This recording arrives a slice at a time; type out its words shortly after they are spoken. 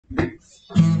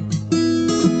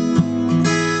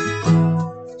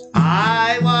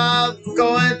I love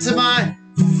going to my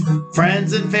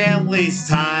friends and family's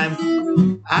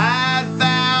time at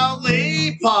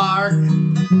Valley Park.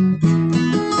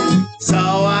 So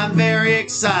I'm very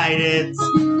excited.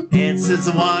 It's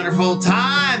a wonderful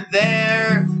time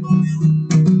there.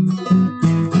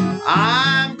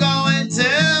 I'm going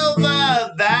to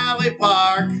the Valley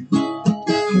Park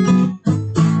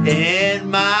in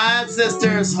my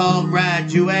sister's home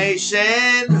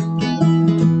graduation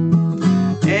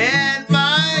in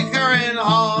my current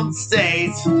home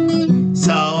state.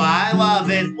 So I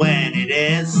love it when it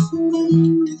is.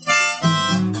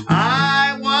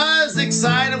 I was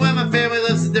excited when my family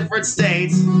lives in different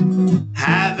states,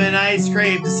 having ice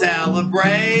cream to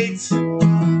celebrate.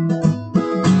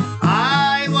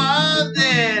 I loved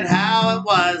it how it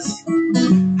was,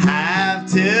 have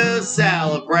to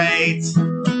celebrate.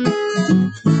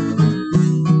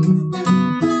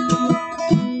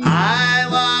 I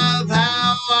love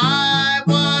how I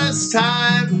was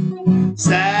time,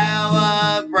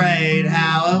 celebrate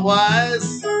how it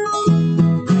was.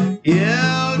 You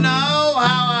know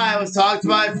how I was talking to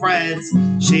my friends.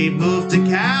 She moved to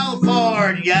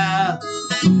California.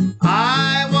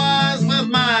 I was with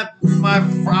my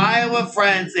Iowa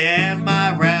friends and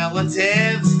my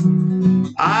relatives.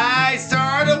 I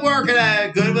started working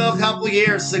at Goodwill a couple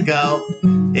years ago.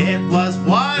 It was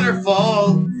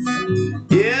wonderful.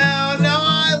 You know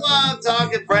I love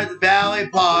talking to friends at Valley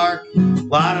Park. A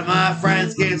lot of my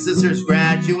friends came to sister's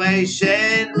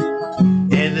graduation.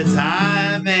 In the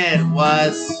time it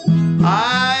was,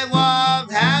 I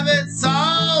loved having so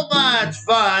much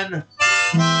fun.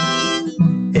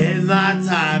 In that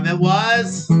time it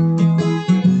was,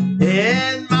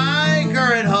 in my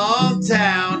current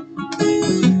hometown.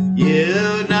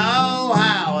 You know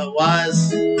how it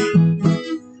was.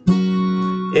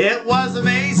 It was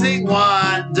amazing,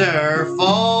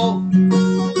 wonderful.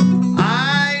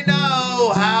 I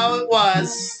know how it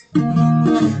was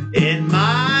in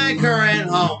my current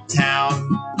hometown.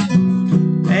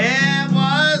 It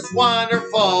was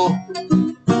wonderful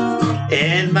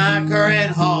in my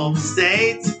current home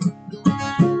state.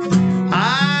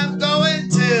 I'm going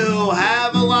to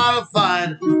have a lot of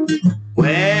fun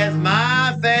with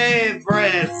my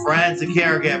favorite friends and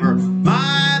caregiver.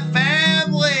 My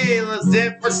family lives in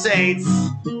different states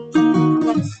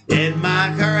in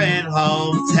my current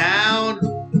hometown.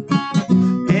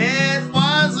 It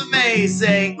was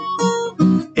amazing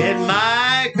in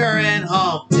my current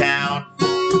hometown.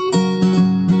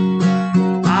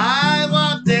 I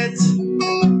loved it.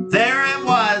 There it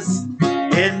was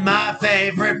in my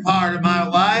favorite part of my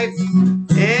life.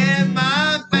 In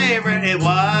my favorite, it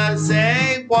was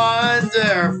a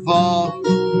wonderful.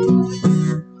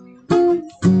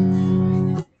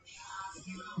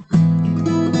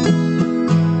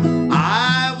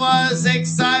 I was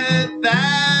excited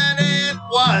that it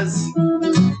was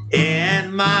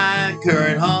in my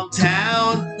current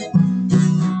hometown.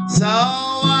 So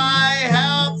I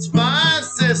helped my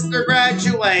sister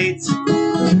graduate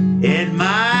in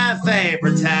my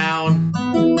favorite town.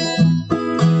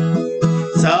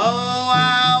 So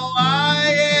how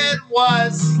it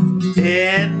was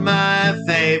in my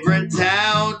favorite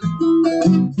town.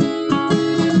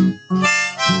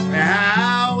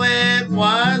 How it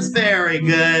was very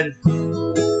good.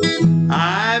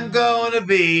 I'm going to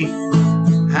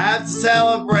have to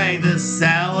celebrate this,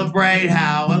 celebrate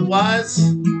how it was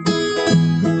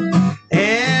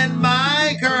in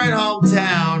my current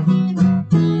hometown.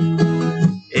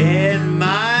 In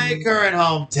my current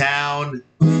hometown.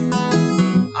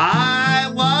 I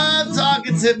love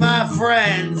talking to my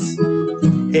friends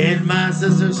in my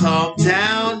sister's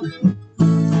hometown.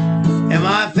 And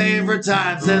my favorite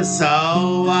times, and so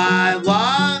I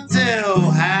love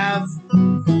to have.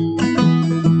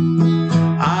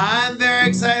 I'm very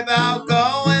excited about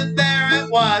going there. It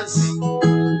was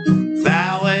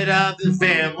ballad of the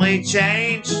family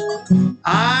change.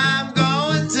 I'm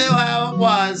going to how it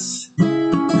was.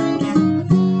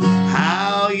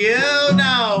 How you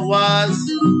know it was.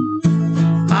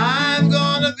 I'm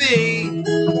gonna be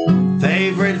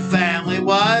favorite family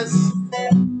was.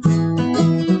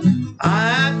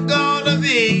 I'm gonna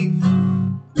be.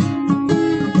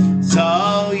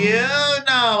 So you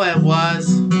know it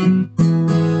was.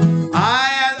 I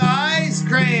had ice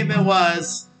cream, it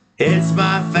was. It's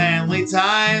my family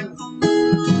time.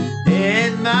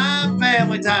 In my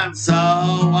family time, so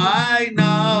I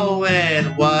know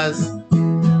it was.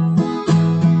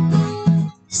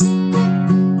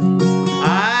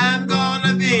 I'm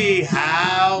gonna be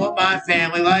how my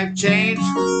family life changed.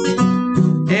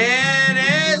 It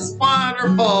is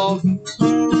wonderful.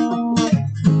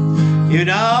 You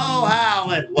know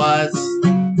how it was.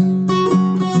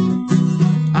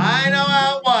 I know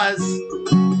how it was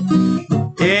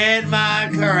in my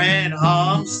current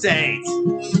home state.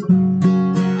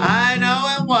 I know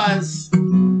it was.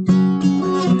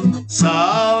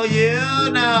 So you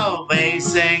know me,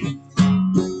 sing.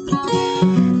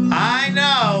 I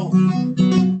know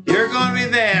you're gonna be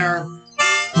there.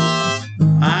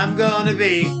 I'm gonna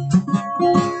be.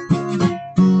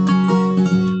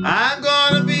 I'm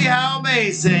gonna be how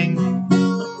amazing.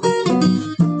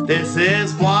 This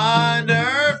is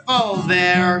wonderful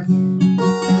there.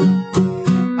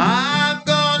 I'm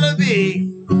gonna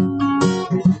be.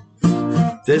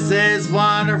 This is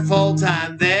wonderful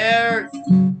time there.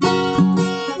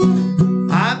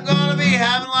 I'm gonna be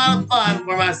having a lot of fun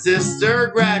where my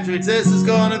sister graduates. This is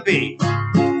gonna be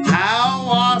how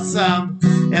awesome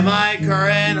in my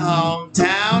current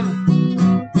hometown.